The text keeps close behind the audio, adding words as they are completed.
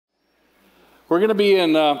We're going to be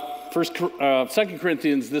in 2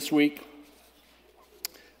 Corinthians this week.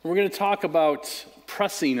 We're going to talk about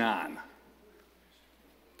pressing on.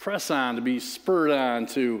 Press on, to be spurred on,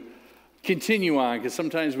 to continue on, because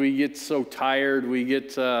sometimes we get so tired, we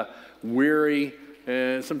get weary,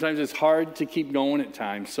 and sometimes it's hard to keep going at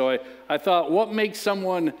times. So I thought, what makes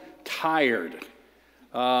someone tired?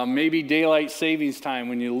 Maybe daylight savings time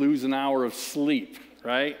when you lose an hour of sleep,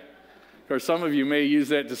 right? Or some of you may use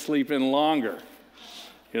that to sleep in longer,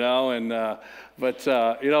 we get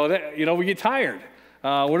tired.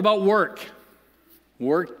 What about work?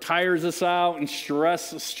 Work tires us out, and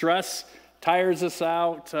stress tires us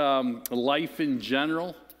out. Life in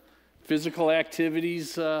general, physical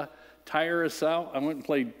activities tire us out. I went and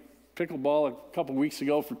played pickleball a couple weeks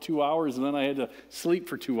ago for 2 hours, and then I had to sleep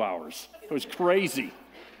for 2 hours. It was crazy.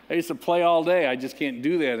 I used to play all day. I just can't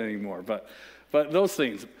do that anymore. But those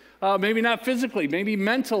things. Maybe not physically, maybe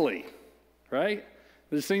mentally, right?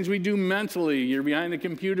 There's things we do mentally. You're behind the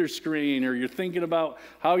computer screen, or you're thinking about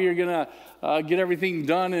how you're going to get everything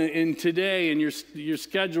done in today, and your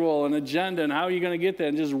schedule and agenda, and how you're going to get that,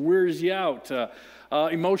 and just wears you out.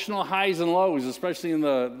 Emotional highs and lows, especially in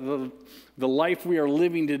the life we are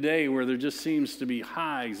living today, where there just seems to be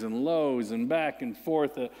highs and lows and back and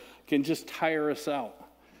forth that can just tire us out.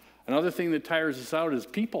 Another thing that tires us out is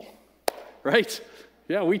people, right?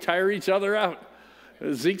 Yeah, we tire each other out.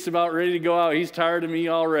 Zeke's about ready to go out. He's tired of me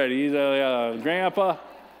already. He's Grandpa,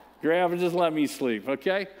 just let me sleep,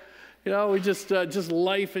 okay? We just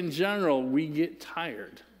life in general, we get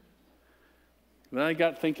tired. Then I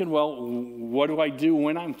got thinking, well, what do I do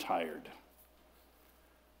when I'm tired?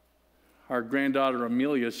 Our granddaughter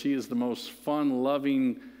Amelia, she is the most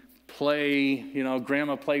fun-loving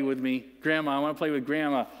Grandma, play with me. Grandma, I want to play with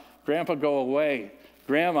Grandma. Grandpa, go away.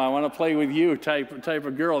 Grandma, I want to play with you type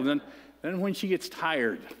of girl. And then when she gets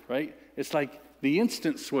tired, right, it's like the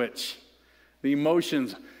instant switch. The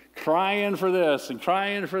emotions, crying for this and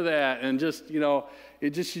crying for that, and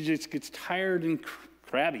she just gets tired and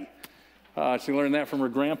crabby. She learned that from her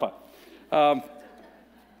grandpa.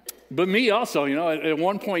 But me also, at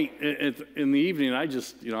one point in the evening,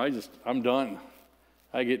 I'm done.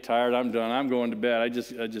 I get tired, I'm done. I'm going to bed. I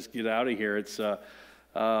just get out of here. It's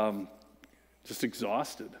just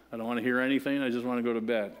exhausted. I don't want to hear anything. I just want to go to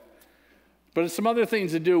bed. But it's some other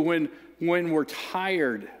things to do when we're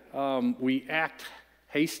tired. We act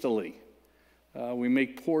hastily. We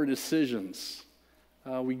make poor decisions.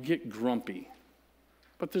 We get grumpy.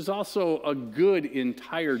 But there's also a good in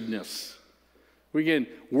tiredness. We can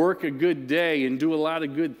work a good day and do a lot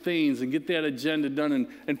of good things and get that agenda done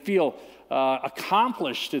and feel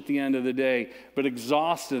accomplished at the end of the day, but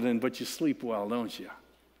exhausted, but you sleep well, don't you?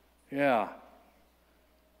 Yeah.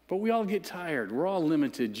 But we all get tired. We're all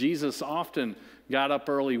limited. Jesus often got up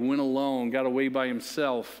early, went alone, got away by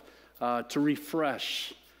himself to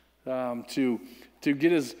refresh, to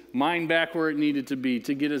get his mind back where it needed to be,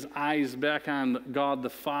 to get his eyes back on God the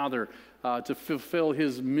Father, to fulfill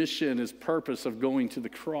his mission, his purpose of going to the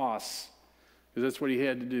cross. Because that's what he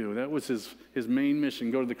had to do. That was his main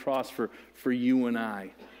mission, go to the cross for you and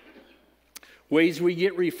I. Ways we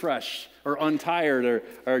get refreshed or untired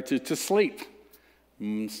or to sleep.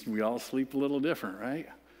 We all sleep a little different, right?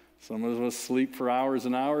 Some of us sleep for hours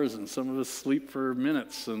and hours, and some of us sleep for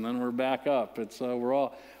minutes, and then we're back up. We're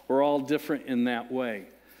all different in that way.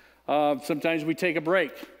 Sometimes we take a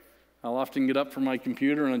break. I'll often get up from my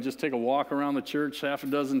computer and I'll just take a walk around the church half a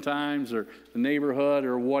dozen times, or the neighborhood,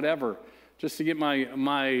 or whatever, just to get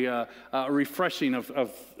my refreshing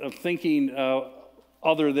of thinking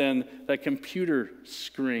other than that computer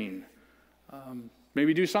screen.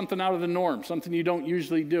 Maybe do something out of the norm, something you don't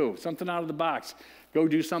usually do, something out of the box. Go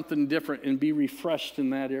do something different and be refreshed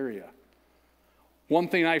in that area. One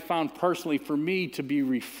thing I found personally for me to be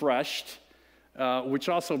refreshed, which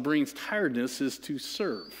also brings tiredness, is to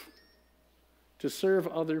serve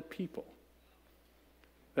other people.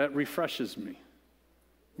 That refreshes me.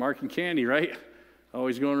 Mark and Candy, right?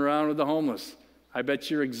 Always going around with the homeless. I bet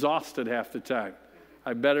you're exhausted half the time.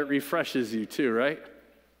 I bet it refreshes you too, right?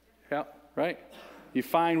 Yeah, right? You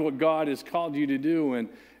find what God has called you to do,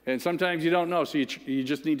 and sometimes you don't know, so you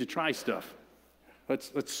just need to try stuff.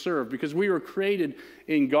 Let's serve, because we were created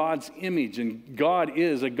in God's image, and God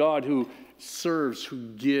is a God who serves, who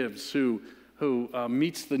gives, who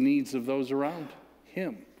meets the needs of those around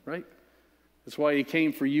him, right? That's why he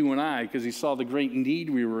came for you and I, because he saw the great need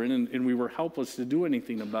we were in, and we were helpless to do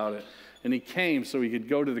anything about it. And he came so he could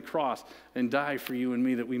go to the cross and die for you and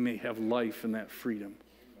me, that we may have life and that freedom.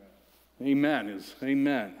 Amen is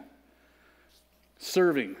amen.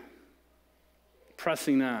 Serving,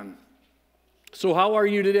 pressing on. So how are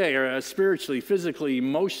you today, spiritually, physically,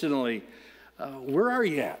 emotionally? Where are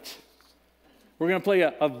you at? We're going to play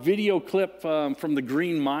a video clip from the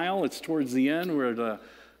Green Mile. It's towards the end.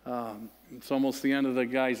 It's almost the end of the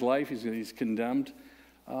guy's life. He's condemned.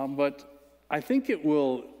 But I think it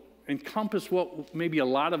will encompass what maybe a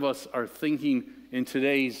lot of us are thinking in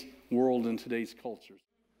today's world and today's culture.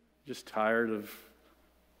 Just tired of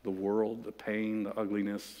the world, the pain, the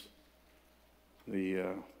ugliness,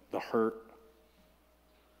 the hurt.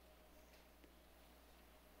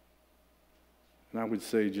 And I would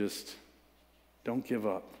say just don't give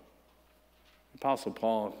up. Apostle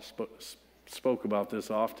Paul spoke about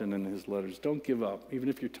this often in his letters. Don't give up, even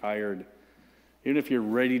if you're tired, even if you're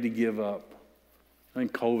ready to give up. I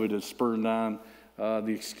think COVID has spurred on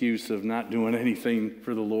the excuse of not doing anything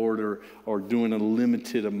for the Lord or doing a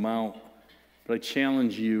limited amount. But I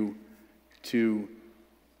challenge you to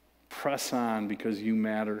press on because you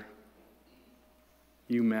matter.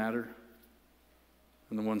 You matter.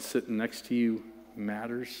 And the one sitting next to you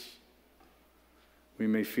matters. We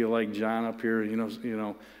may feel like John up here, you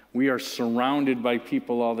know, we are surrounded by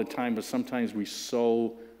people all the time, but sometimes we're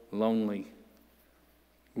so lonely.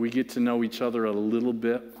 We get to know each other a little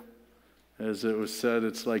bit. As it was said,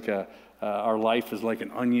 it's like our life is like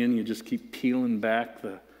an onion. You just keep peeling back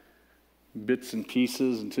the bits and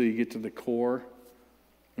pieces until you get to the core.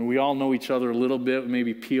 And we all know each other a little bit,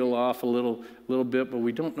 maybe peel off a little bit, but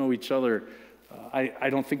we don't know each other. I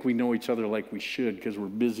don't think we know each other like we should because we're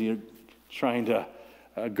busy trying to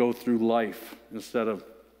go through life instead of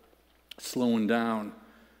slowing down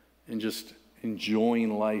and just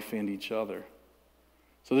enjoying life and each other.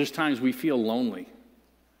 So there's times we feel lonely.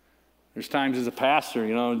 There's times as a pastor,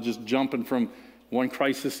 just jumping from one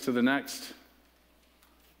crisis to the next.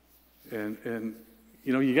 And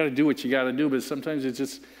you got to do what you got to do, but sometimes it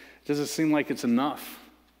just doesn't seem like it's enough.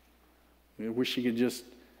 I wish you could just,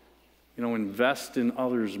 invest in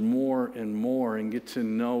others more and more and get to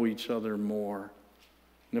know each other more.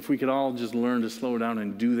 And if we could all just learn to slow down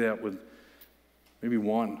and do that with maybe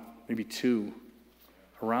one, maybe two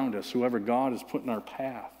around us, whoever God has put in our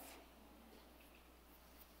path.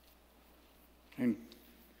 And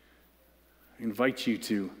I invite you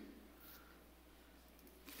to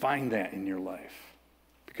find that in your life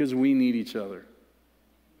because we need each other,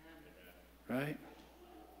 right?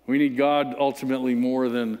 We need God ultimately more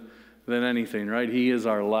than anything, right? He is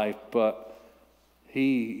our life, but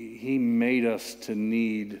He made us to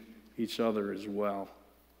need each other as well.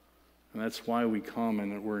 And that's why we come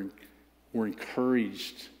and we're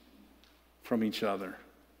encouraged from each other.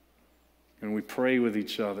 And we pray with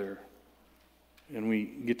each other. And we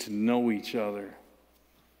get to know each other.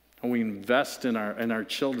 And we invest in our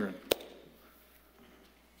children.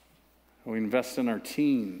 And we invest in our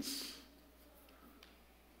teens.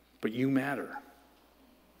 But you matter.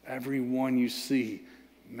 Everyone you see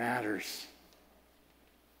matters.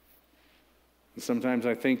 And sometimes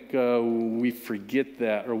I think we forget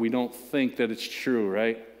that, or we don't think that it's true,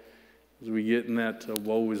 right? As we get in that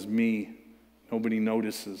woe is me, nobody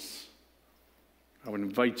notices. I would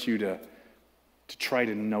invite you to try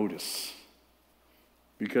to notice.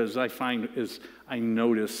 Because I find as I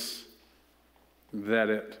notice that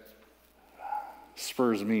it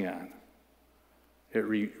spurs me on. It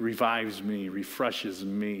revives me, refreshes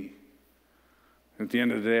me. At the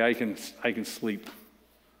end of the day, I can sleep.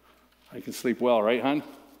 I can sleep well, right, hon?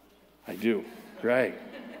 I do. Right.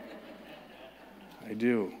 I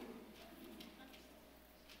do.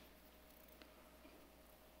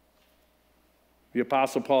 The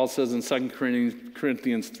Apostle Paul says in 2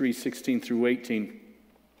 Corinthians 3:16 through 18,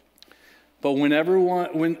 but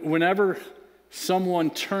whenever someone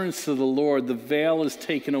turns to the Lord, the veil is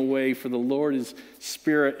taken away, for the Lord is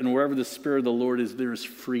Spirit, and wherever the Spirit of the Lord is, there is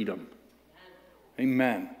freedom.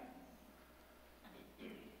 Amen.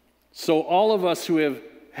 So all of us who have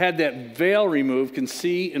had that veil removed can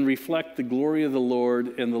see and reflect the glory of the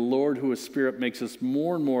Lord, and the Lord who is Spirit makes us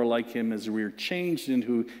more and more like Him as we are changed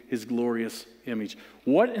into His glorious image.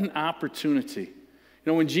 What an opportunity.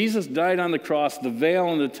 When Jesus died on the cross, the veil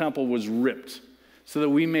in the temple was ripped so that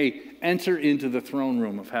we may enter into the throne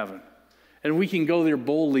room of heaven. And we can go there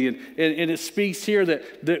boldly. And it speaks here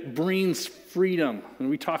that brings freedom. And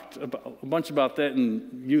we talked a bunch about that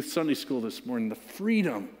in Youth Sunday School this morning. The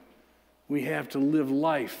freedom we have to live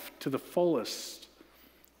life to the fullest.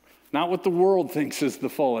 Not what the world thinks is the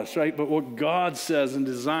fullest, right? But what God says and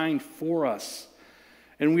designed for us.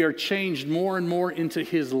 And we are changed more and more into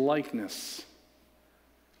His likeness.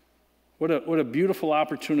 What a beautiful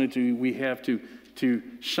opportunity we have to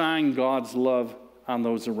shine God's love on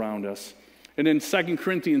those around us. And in 2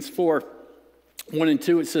 Corinthians 4, 1 and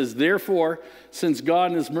 2, it says, therefore, since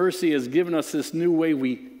God in his mercy has given us this new way,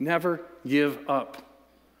 we never give up.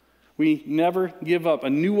 We never give up. A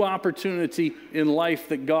new opportunity in life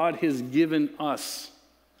that God has given us.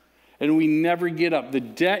 And we never get up. The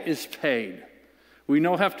debt is paid. We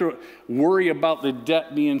don't have to worry about the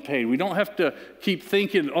debt being paid. We don't have to keep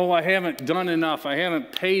thinking, oh, I haven't done enough. I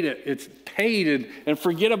haven't paid it. It's paid and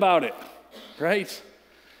forget about it, right?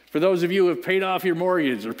 For those of you who have paid off your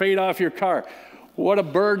mortgage or paid off your car, what a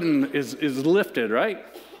burden is lifted, right?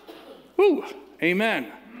 Woo, amen.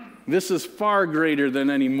 This is far greater than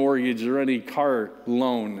any mortgage or any car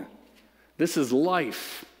loan. This is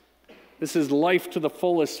life. This is life to the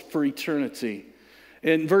fullest for eternity.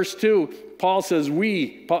 In verse 2, Paul says,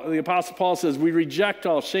 the Apostle Paul says, we reject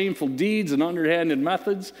all shameful deeds and underhanded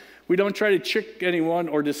methods. We don't try to trick anyone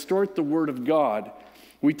or distort the word of God.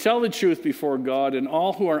 We tell the truth before God, and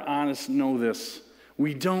all who are honest know this.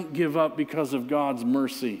 We don't give up because of God's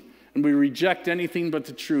mercy, and we reject anything but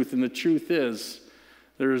the truth. And the truth is,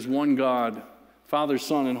 there is one God, Father,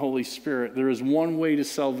 Son, and Holy Spirit. There is one way to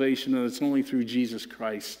salvation, and it's only through Jesus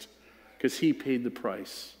Christ, because he paid the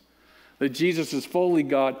price. That Jesus is fully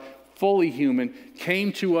God, fully human,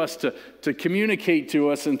 came to us to communicate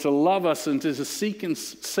to us and to love us and to seek and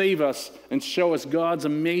save us and show us God's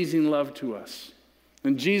amazing love to us.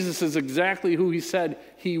 And Jesus is exactly who he said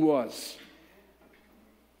he was.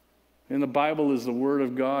 And the Bible is the Word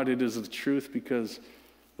of God. It is the truth because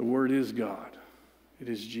the Word is God. It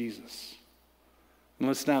is Jesus. And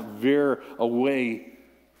let's not veer away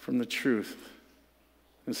from the truth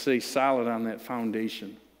and stay solid on that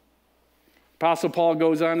foundation. Apostle Paul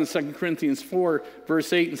goes on in 2 Corinthians 4,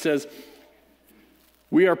 verse 8, and says,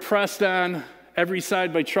 we are pressed on every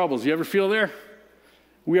side by troubles. You ever feel there?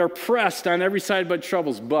 We are pressed on every side by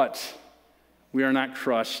troubles, but we are not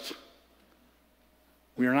crushed.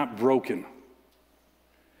 We are not broken.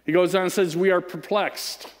 He goes on and says, we are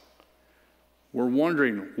perplexed. We're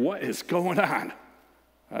wondering, what is going on?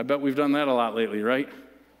 I bet we've done that a lot lately, right?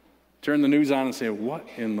 Turn the news on and say, what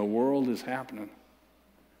in the world is happening?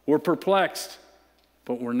 We're perplexed,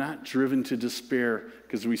 but we're not driven to despair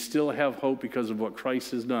because we still have hope because of what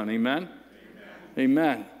Christ has done. Amen?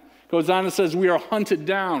 Amen. Goes on and says, we are hunted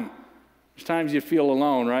down. There's times you feel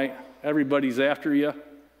alone, right? Everybody's after you.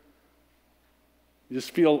 You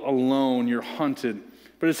just feel alone. You're hunted.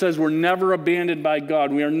 But it says we're never abandoned by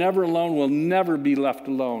God. We are never alone. We'll never be left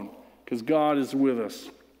alone because God is with us.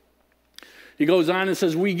 He goes on and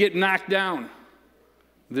says we get knocked down.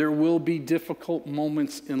 There will be difficult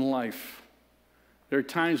moments in life. There are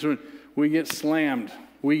times when we get slammed,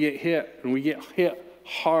 we get hit, and we get hit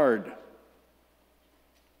hard.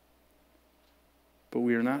 But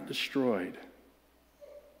we are not destroyed,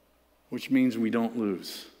 which means we don't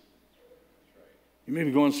lose. You may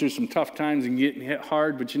be going through some tough times and getting hit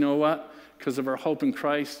hard, but you know what? Because of our hope in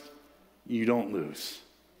Christ, you don't lose.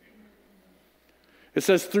 It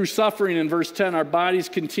says, through suffering in verse 10, our bodies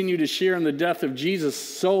continue to share in the death of Jesus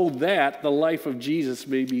so that the life of Jesus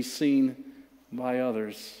may be seen by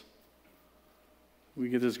others. We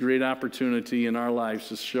get this great opportunity in our lives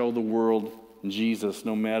to show the world Jesus,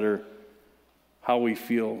 no matter how we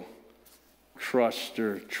feel crushed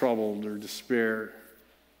or troubled or despair.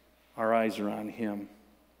 Our eyes are on him.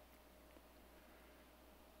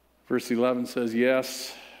 Verse 11 says,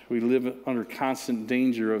 yes, we live under constant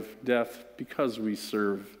danger of death because we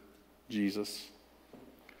serve Jesus.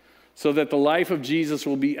 So that the life of Jesus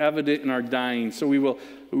will be evident in our dying. So we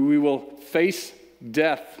will face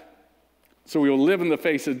death. So we will live in the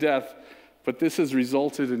face of death. But this has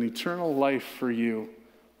resulted in eternal life for you.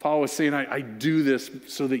 Paul was saying, I do this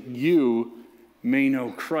so that you may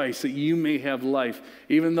know Christ, that you may have life.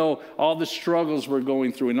 Even though all the struggles we're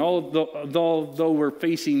going through, and although we're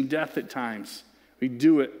facing death at times, we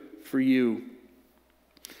do it for you.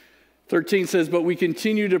 13 says, but we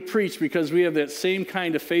continue to preach because we have that same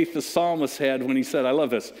kind of faith the psalmist had when he said, I love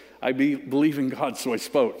this, I believe in God, so I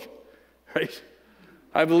spoke. Right?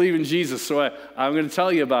 I believe in Jesus, so I'm going to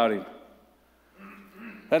tell you about him.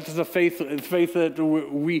 That's the faith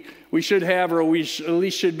that we should have, or we at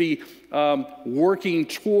least should be working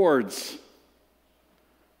towards.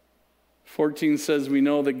 14 says, we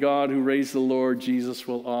know that God who raised the Lord Jesus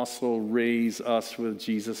will also raise us with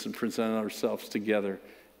Jesus and present ourselves together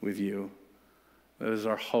with you. That is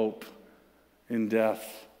our hope in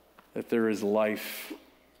death, that there is life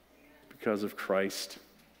because of Christ.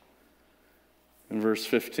 In verse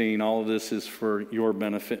 15, all of this is for your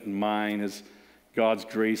benefit and mine. As God's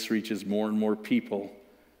grace reaches more and more people,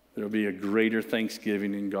 there will be a greater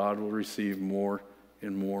thanksgiving, and God will receive more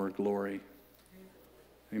and more glory.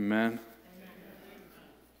 Amen.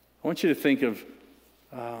 I want you to think of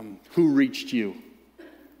who reached you.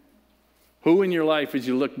 Who in your life, as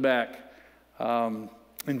you look back,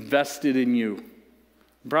 invested in you?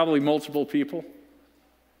 Probably multiple people.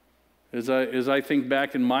 As I think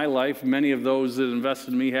back in my life, many of those that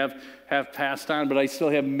invested in me have passed on, but I still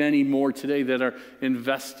have many more today that are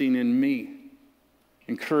investing in me,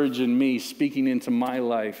 encouraging me, speaking into my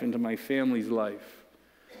life, into my family's life.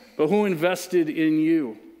 But who invested in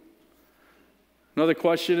you? Another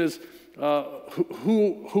question is,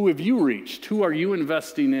 who have you reached? Who are you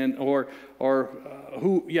investing in, or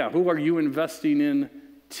who are you investing in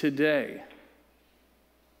today?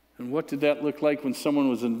 And what did that look like when someone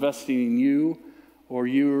was investing in you, or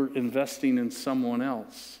you're investing in someone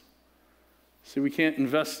else? See, we can't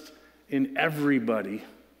invest in everybody,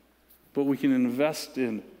 but we can invest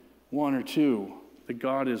in one or two that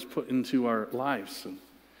God has put into our lives. And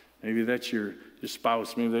maybe that's your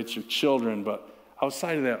spouse, maybe that's your children, but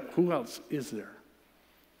outside of that, who else is there?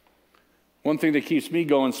 One thing that keeps me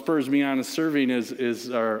going, spurs me on in serving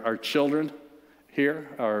is our children here,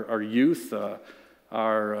 our youth,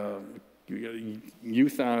 our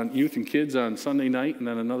youth and kids on Sunday night, and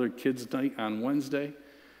then another kids' night on Wednesday.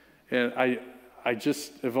 And I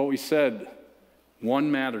just have always said,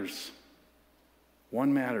 one matters.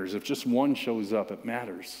 One matters. If just one shows up, it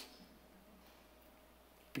matters.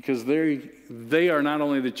 Because they are not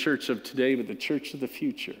only the church of today, but the church of the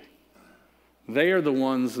future. They are the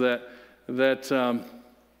ones that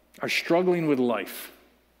are struggling with life,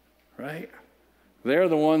 right? They're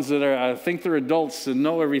the ones that think they're adults and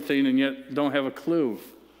know everything and yet don't have a clue.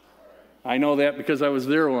 I know that because I was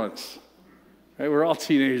there once. Right? We're all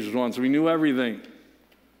teenagers once. We knew everything.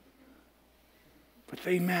 But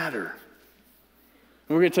they matter.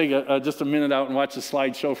 And we're going to take just a minute out and watch a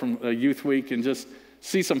slideshow from Youth Week and just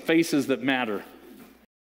see some faces that matter.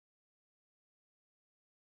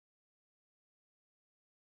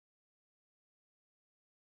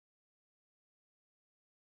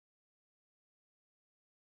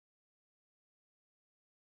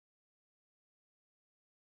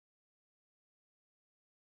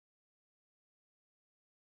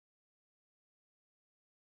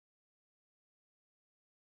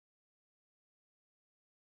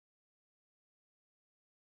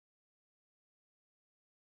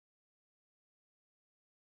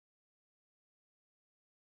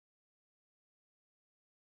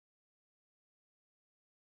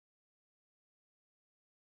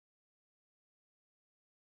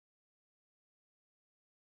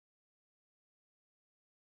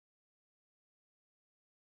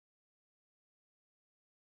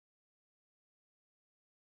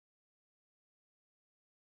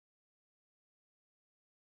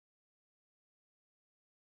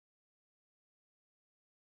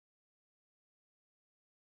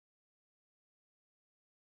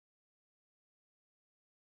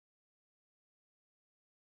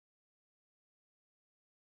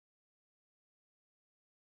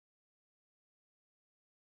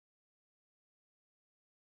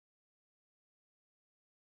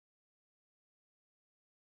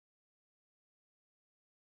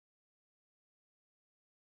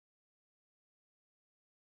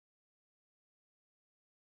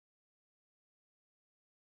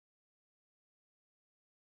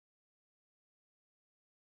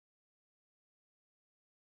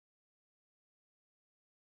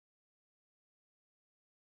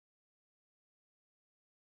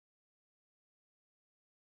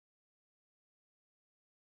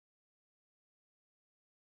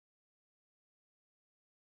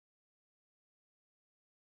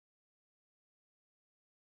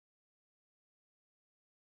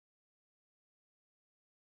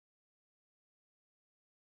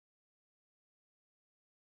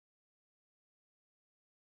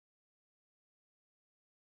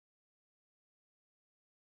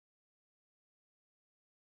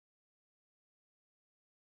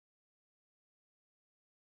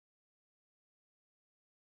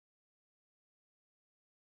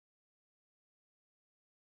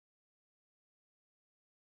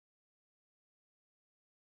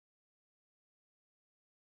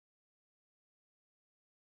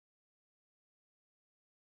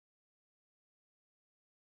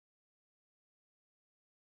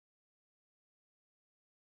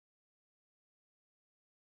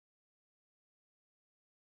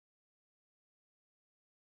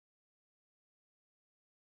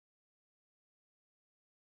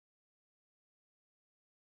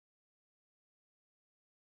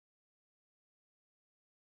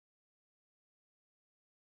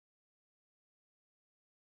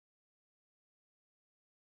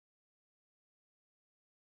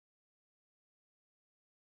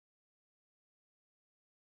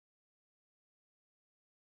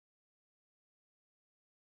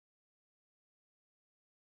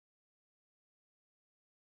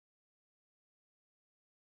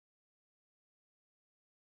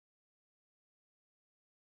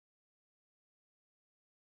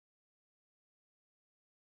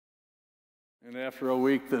 And after a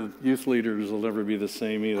week, the youth leaders will never be the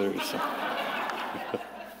same either. So.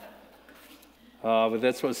 But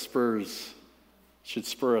that's what should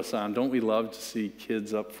spur us on. Don't we love to see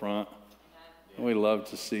kids up front? Don't we love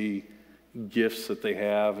to see gifts that they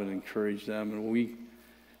have and encourage them? And we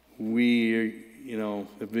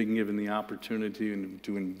have been given the opportunity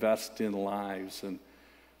to invest in lives, and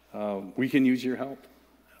we can use your help.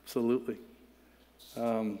 Absolutely.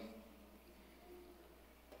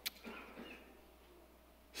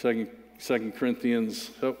 Second Corinthians,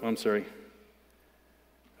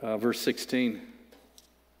 verse 16.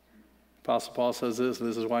 Apostle Paul says this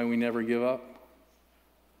is why we never give up.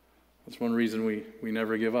 That's one reason we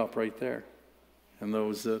never give up right there. And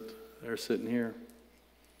those that are sitting here.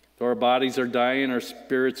 Though our bodies are dying, our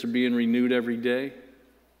spirits are being renewed every day.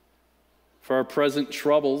 For our present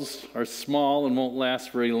troubles are small and won't last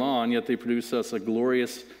very long, yet they produce us a glory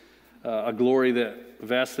that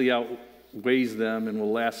vastly outweighs them and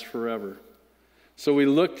will last forever. So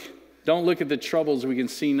don't look at the troubles we can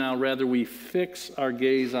see now, rather we fix our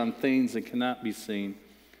gaze on things that cannot be seen.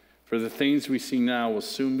 For the things we see now will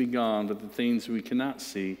soon be gone, but the things we cannot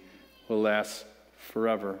see will last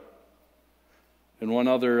forever. And one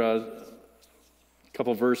other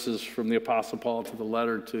couple verses from the Apostle Paul to the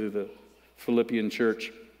letter to the Philippian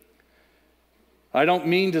church. I don't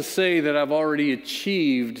mean to say that I've already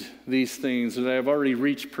achieved these things, that I've already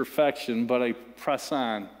reached perfection, but I press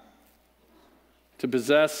on to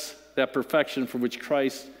possess that perfection for which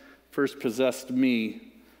Christ first possessed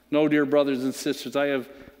me. No, dear brothers and sisters, I have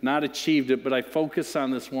not achieved it, but I focus on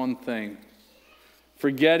this one thing.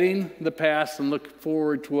 Forgetting the past and look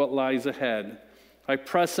forward to what lies ahead, I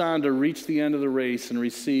press on to reach the end of the race and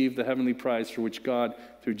receive the heavenly prize for which God,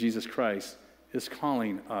 through Jesus Christ, is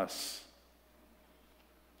calling us.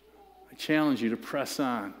 I challenge you to press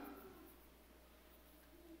on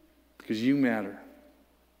because you matter.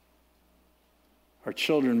 Our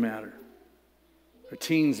children matter. Our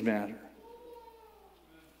teens matter.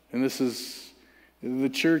 And the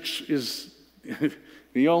church is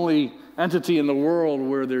the only entity in the world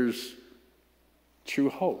where there's true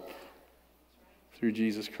hope through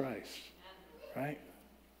Jesus Christ. Right?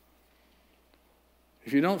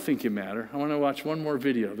 If you don't think you matter, I want to watch one more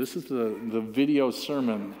video. This is the video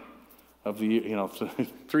sermon of the,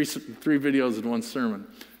 three videos in one sermon.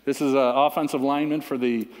 This is an offensive lineman for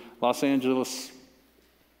the Los Angeles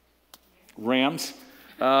Rams.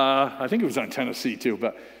 I think it was on Tennessee too,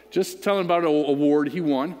 but just telling about an award he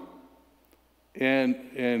won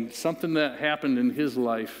and something that happened in his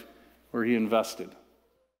life where he invested.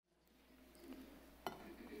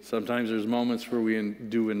 Sometimes there's moments where we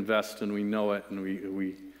do invest and we know it and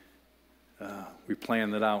we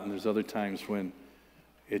plan that out, and there's other times when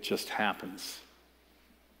it just happens.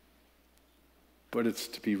 But it's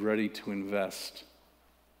to be ready to invest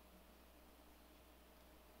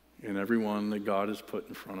in everyone that God has put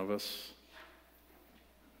in front of us.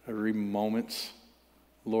 Every moment,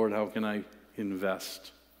 Lord, how can I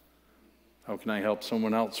invest? How can I help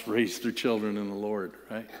someone else raise their children in the Lord,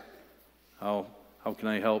 right? How can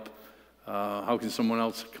I help? How can someone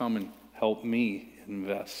else come and help me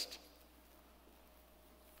invest?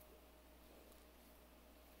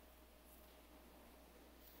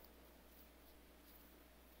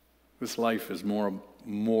 This life is more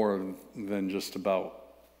than just about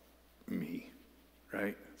me,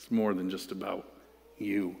 right? It's more than just about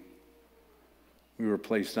you. We were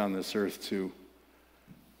placed on this earth to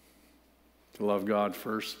love God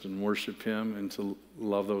first and worship Him and to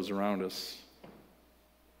love those around us.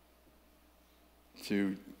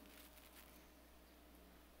 To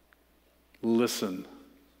listen.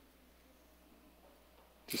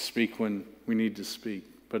 To speak when we need to speak,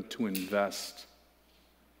 but to invest.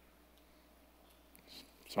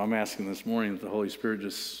 So I'm asking this morning if the Holy Spirit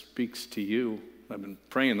just speaks to you. I've been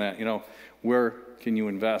praying that, where can you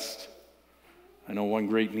invest? I know one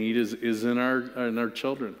great need is in our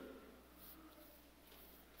children.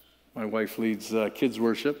 My wife leads kids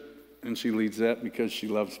worship, and she leads that because she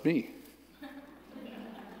loves me.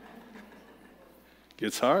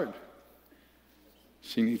 It's hard.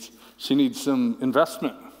 She needs some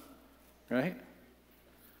investment, right?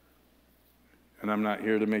 And I'm not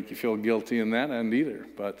here to make you feel guilty in that end either.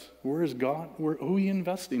 But where is God? Who are you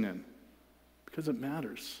investing in? Because it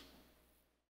matters.